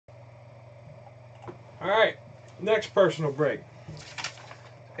Alright, next personal break.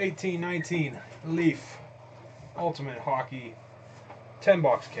 1819 Leaf Ultimate Hockey 10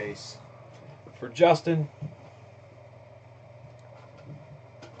 box case for Justin.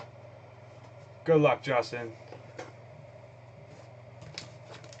 Good luck, Justin.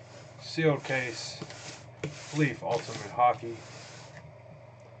 Sealed case, Leaf Ultimate Hockey.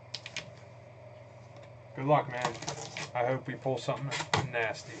 Good luck, man. I hope we pull something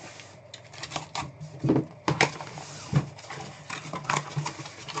nasty.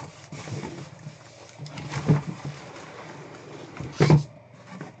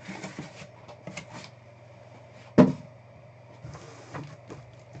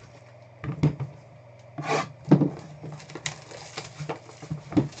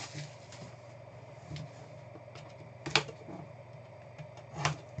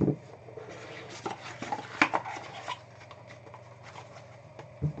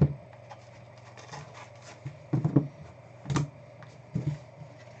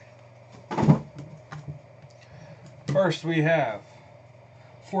 First we have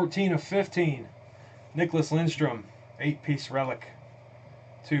 14 of 15 Nicklas Lindstrom 8-piece relic,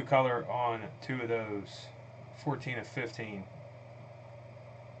 2 color on 2 of those. 14 of 15.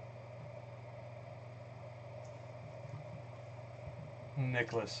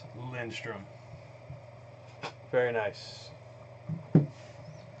 Nicklas Lindstrom. Very nice.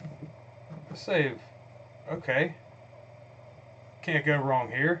 Save. Okay. Can't go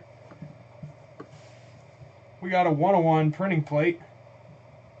wrong here. We got a 101 printing plate.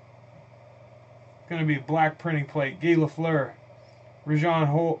 Going to be a black printing plate. Guy Lafleur, Rajan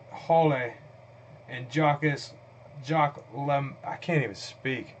Hole, and I can't even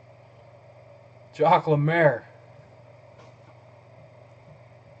speak. Jacques Lemaire.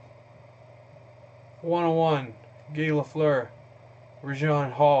 101 Guy Lafleur,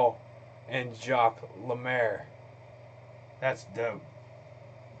 Rajan Hall, and Jacques Lemaire. That's dope.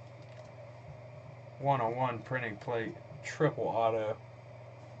 101 printing plate, triple auto,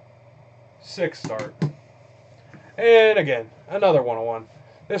 6 start. And again, another 101.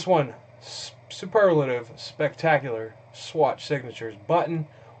 This one, superlative, spectacular, swatch signatures, button,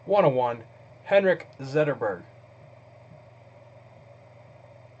 101, Henrik Zetterberg.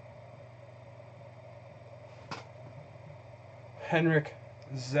 Henrik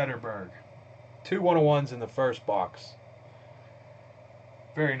Zetterberg. 2 101s in the first box.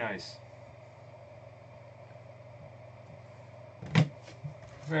 Very nice.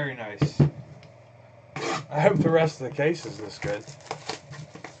 Very nice. I hope the rest of the case is this good.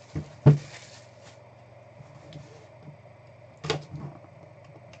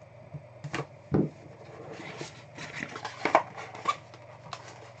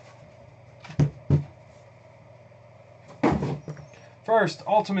 First,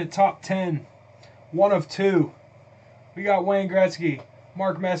 Ultimate Top 10. 1 of 2. We got Wayne Gretzky,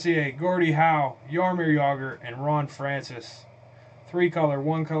 Mark Messier, Gordie Howe, Jaromir Jagr, and Ron Francis. 3 color,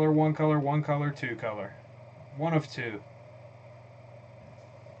 1 color, 1 color, 1 color, 2 color. 1 of 2.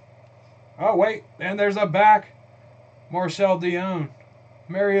 Oh, wait. And there's a back. Marcel Dion,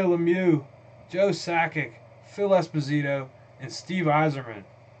 Mario Lemieux, Joe Sakic, Phil Esposito, and Steve Yzerman.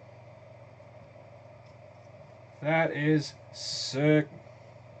 That is sick.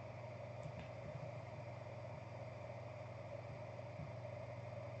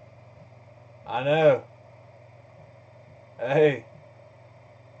 I know. Hey.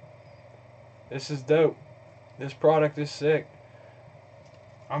 This is dope. This product is sick.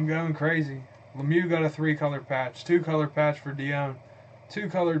 I'm going crazy. Lemieux got a 3 color patch, 2 color patch for Dion, 2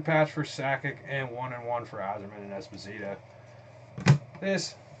 colored patch for Sakic, and 1 and 1 for Yzerman and Esposito.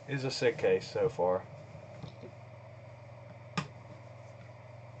 This is a sick case so far.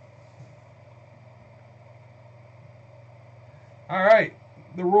 Alright,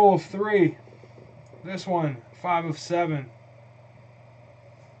 the rule of 3. This one, 5 of 7.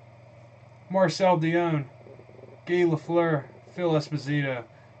 Marcel Dion, Guy Lafleur, Phil Esposito,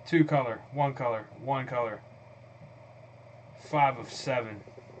 2 color, 1 color, 1 color. 5 of 7.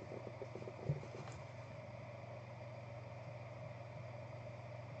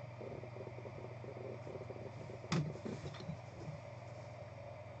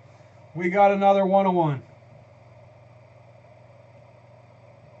 We got another 101.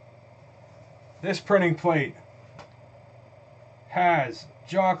 This printing plate has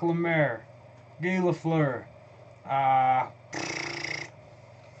Jacques Lemaire, Guy Lafleur,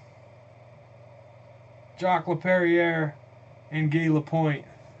 Jacques Laperriere, and Guy Lapointe.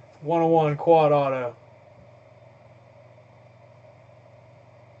 101 quad auto.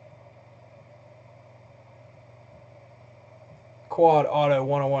 Quad auto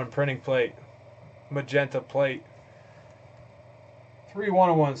 101 printing plate. magenta plate. 3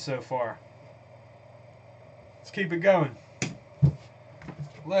 1-of-1s so far. Let's keep it going.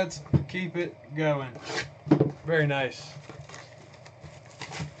 Let's keep it going. Very nice.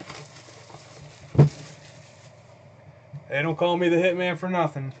 They don't call me the Hitman for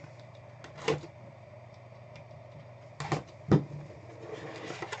nothing.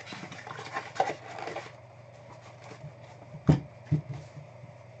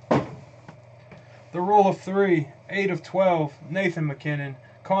 The Rule of 3, 8 of 12, Nathan McKinnon,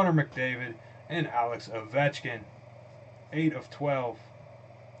 Connor McDavid, and Alex Ovechkin. 8 of 12.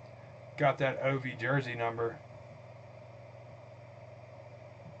 Got that OV jersey number.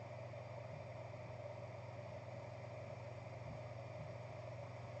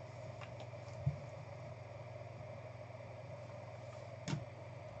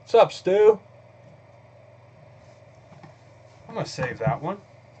 What's up, Stu? I'm going to save that one.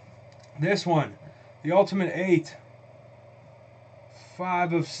 This one, the Ultimate 8.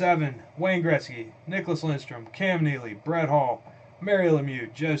 5 of 7, Wayne Gretzky, Nicholas Lindstrom, Cam Neely, Brett Hall, Mary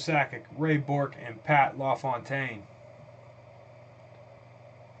Lemieux, Joe Sakic, Ray Bourque, and Pat LaFontaine.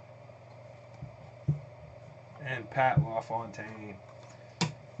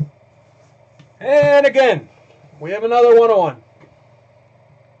 And again, we have another 1-of-1.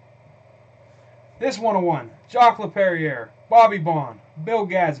 This 1-of-1, Jacques Laperriere, Bobby Bond, Bill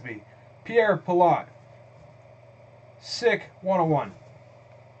Gadsby, Pierre Pilote. Sick 1-of-1.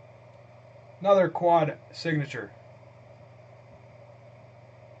 Another quad signature.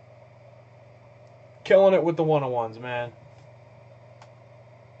 Killing it with the 1-of-1s, man.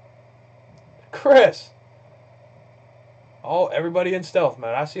 Chris. Oh, everybody in stealth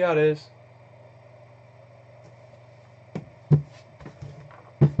mode. I see how it is.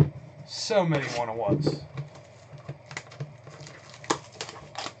 So many 1-of-1s.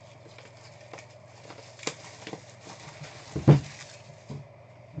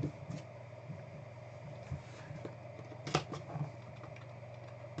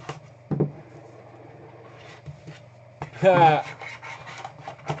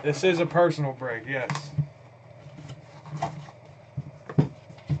 This is a personal break, yes.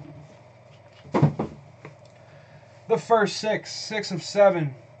 The first 6 of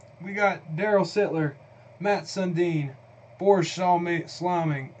 7. We got Daryl Sittler, Matt Sundin, Boris Salming,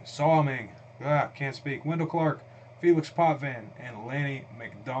 can't speak, Wendell Clark, Felix Potvin, and Lanny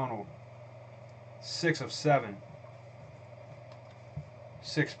McDonald. 6 of 7.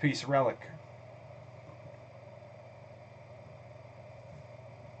 6-piece relic.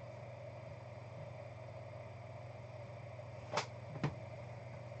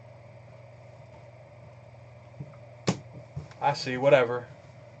 I see, whatever.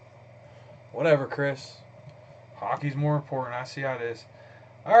 Whatever, Chris. Hockey's more important. I see how it is.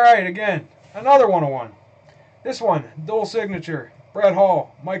 Alright, again, another 1-of-1. This one, dual signature. Brett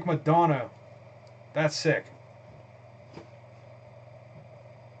Hall, Mike Modano. That's sick.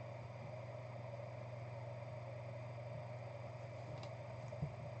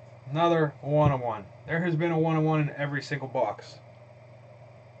 Another 1-of-1. There has been a 1-of-1 in every single box.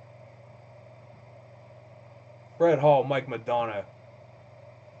 Brett Hall, Mike Modano.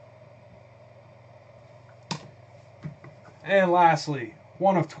 And lastly,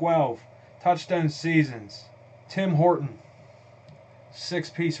 1 of 12, Touchstone Seasons, Tim Horton.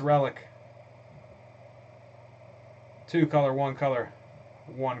 6-piece relic. 2 color, 1 color,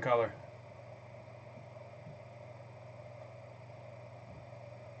 1 color.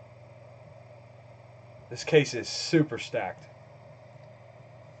 This case is super stacked.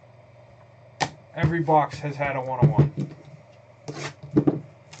 Every box has had a 1-of-1.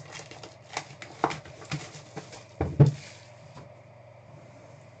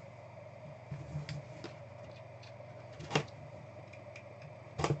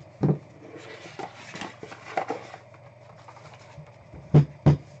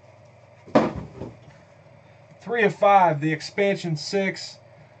 Three of 5, the expansion 6.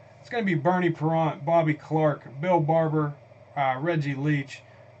 It's going to be Bernie Perrant, Bobby Clark, Bill Barber, Reggie Leach,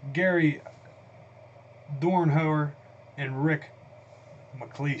 Gary Dornhoer, and Rick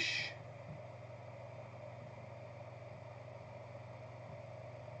McLeish.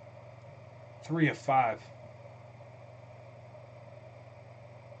 Three of 5.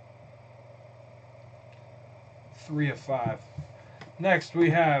 Three of 5. Next we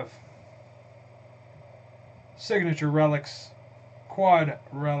have signature relics, quad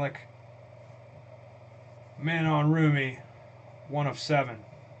relic, Manon Rumi, 1 of 7.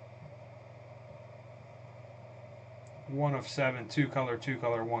 1 of 7, 2 color, 2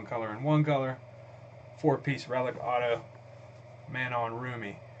 color, 1 color, and 1 color. 4-piece relic auto, Manon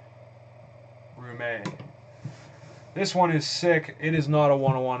Rumi. Rume. This one is sick. It is not a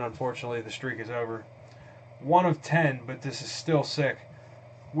 101, unfortunately. The streak is over. 1 of 10, but this is still sick.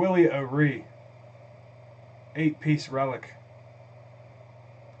 Willie O'Ree. 8-piece relic.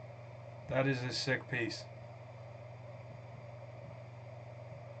 That is a sick piece.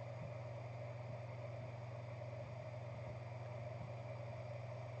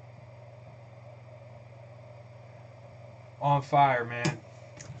 On fire, man.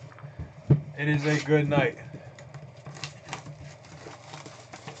 It is a good night.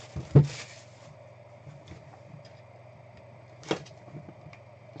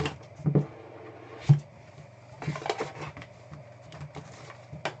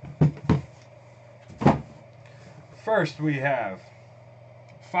 First we have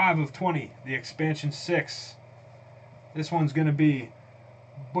 5 of 20, the expansion 6. This one's going to be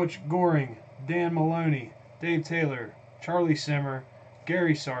Butch Goring, Dan Maloney, Dave Taylor, Charlie Simmer,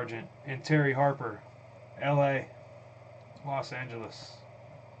 Gary Sargent, and Terry Harper. LA, Los Angeles.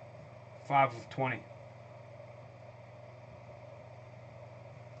 5 of 20.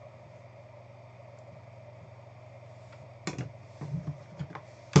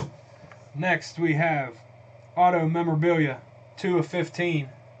 Next we have auto memorabilia, 2 of 15,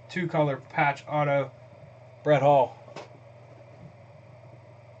 2-color patch auto, Brett Hall.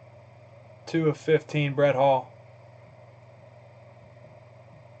 2 of 15, Brett Hall.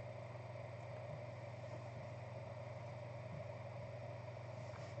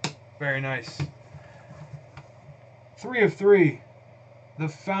 Very nice. 3 of 3, the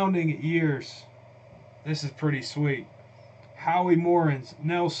founding years. This is pretty sweet. Howie Morans,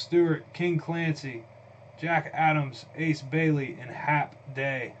 Nell Stewart, King Clancy, Jack Adams, Ace Bailey, and Hap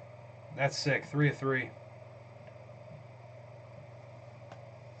Day. That's sick. 3 of 3.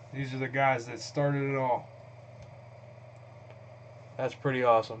 These are the guys that started it all. That's pretty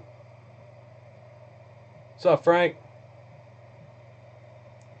awesome. What's up, Frank?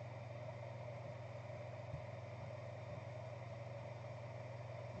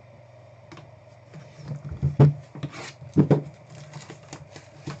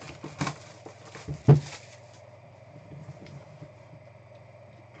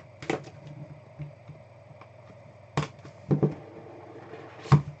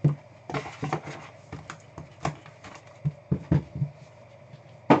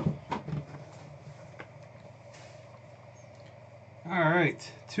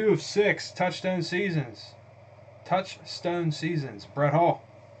 Alright, 2 of 6, Touchstone Seasons. Touchstone Seasons, Brett Hall.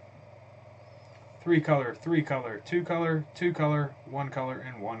 3-color, 3-color, 2-color, 2-color, 1-color,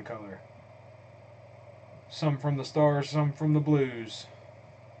 and 1-color. Some from the Stars, some from the Blues.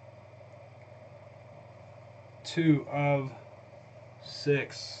 2 of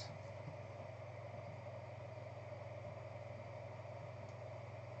 6.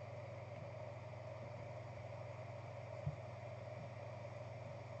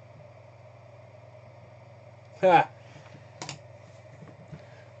 Ha!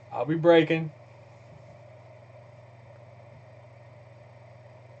 I'll be breaking.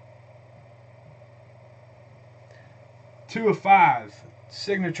 Two of 5,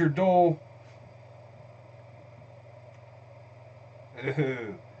 signature Dole.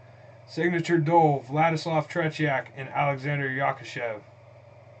 Signature Dole, Vladislav Tretiak and Alexander Yakushev.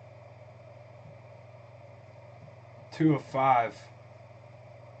 2 of 5.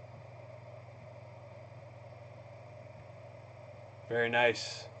 Very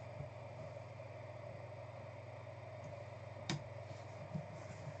nice.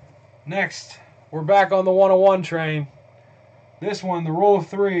 Next, we're back on the 101 train. This one, the roll of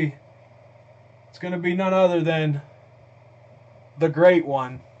 3, it's going to be none other than the great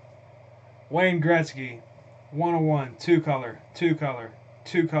one, Wayne Gretzky. 101, 2-color, 2-color,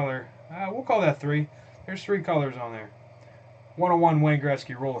 2-color. We'll call that 3. There's 3 colors on there. 101 Wayne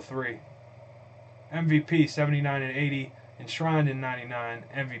Gretzky, roll of 3. MVP 79 and 80. Enshrined in 99,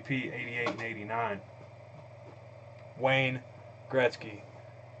 MVP 88 and 89. Wayne Gretzky,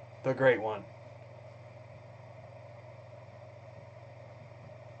 the great one.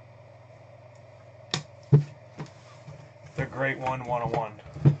 The great one 101.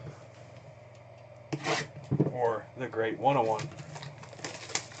 Or the great 101.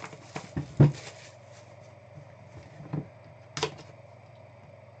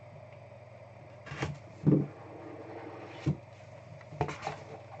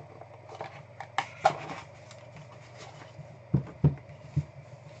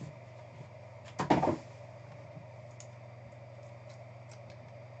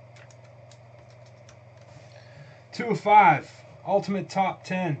 Two of 5, Ultimate Top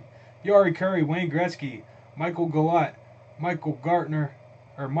 10, Yari Curry, Wayne Gretzky, Michael Galut, Michael Gartner,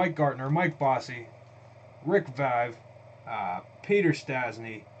 Mike Gartner, Mike Bossy, Rick Vive, Peter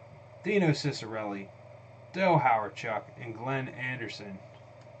Stasny, Dino Cicerelli, Dale Howardchuk, and Glenn Anderson.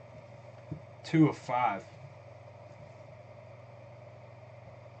 2 of 5.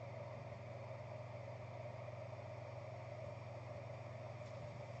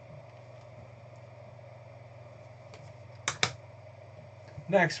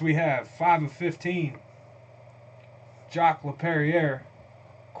 Next we have 5 of 15. Jacques Laperriere,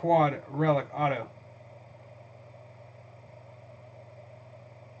 Quad Relic Auto.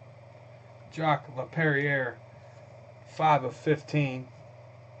 Jacques Laperriere, 5 of 15.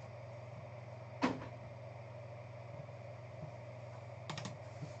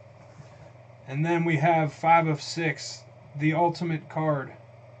 And then we have 5 of 6, the ultimate card.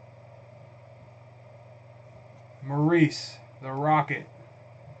 Maurice, the Rocket,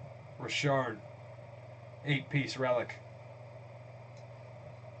 Richard, 8-piece relic.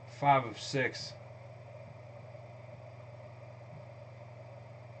 5 of 6.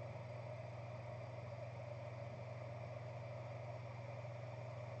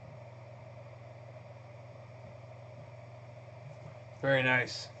 Very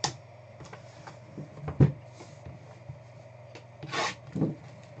nice.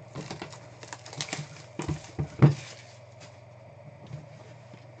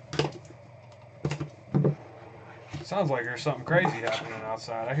 Sounds like there's something crazy happening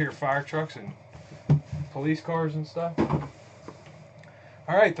outside. I hear fire trucks and police cars and stuff.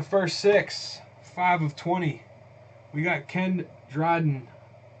 Alright, the first 6. 5 of 20. We got Ken Dryden,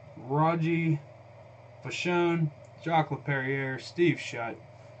 Raji Vachon, Jacques Laperriere, Steve Shutt,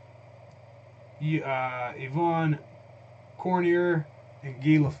 Yvonne Cornier, and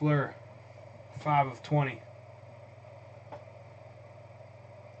Guy Lafleur. 5 of 20.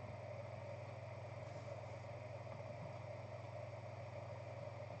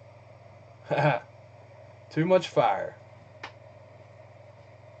 Too much fire.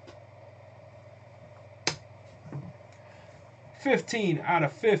 $15 out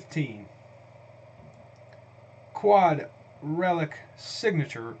of 15. Quad Relic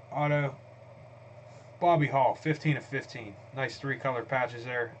Signature Auto. Bobby Hall, 15 of 15. Nice 3-color patches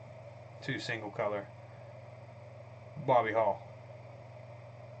there. 2 single color. Bobby Hall.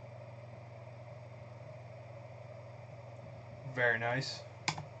 Very nice.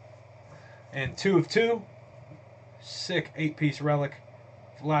 And 2 of 2. Sick 8-piece relic.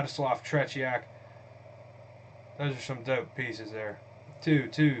 Vladislav Tretiak. Those are some dope pieces there. 2,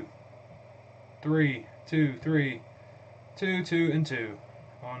 2, 3, 2, 3, 2, 2, and 2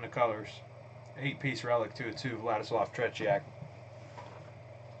 on the colors. 8-piece relic, 2 of 2, Vladislav Tretiak.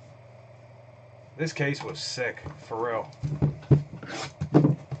 This case was sick, for real.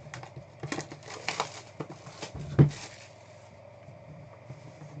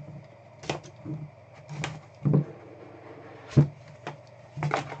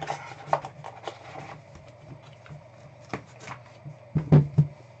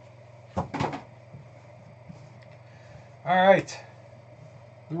 Alright,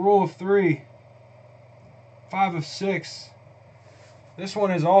 the rule of 3, 5 of 6. This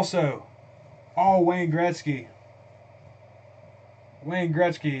one is also all Wayne Gretzky. Wayne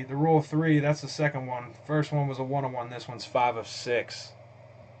Gretzky, the rule of 3, that's the second one. First one was a 1-of-1, this one's 5 of 6.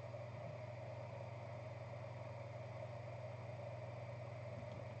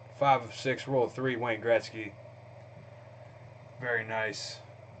 Five of 6, rule of 3, Wayne Gretzky. Very nice.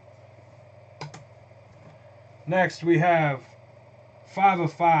 Next we have 5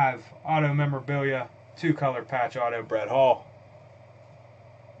 of 5 auto memorabilia, 2-color patch auto, Brett Hall.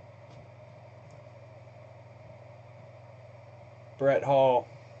 Brett Hall.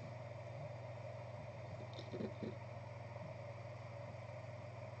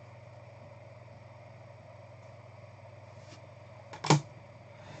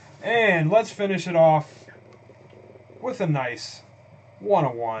 And let's finish it off with a nice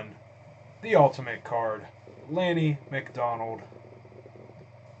 1-of-1, the ultimate card. Lanny McDonald.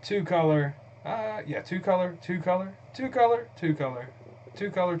 2-color, 2-color, 2-color, 2-color, 2-color,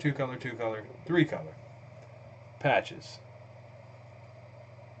 2-color, 2-color, 2-color, 3-color patches.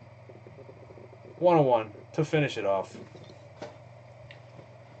 1-of-1 to finish it off.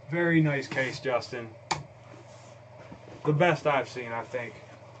 Very nice case, Justin. The best I've seen, I think,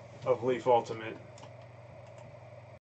 of Leaf Ultimate.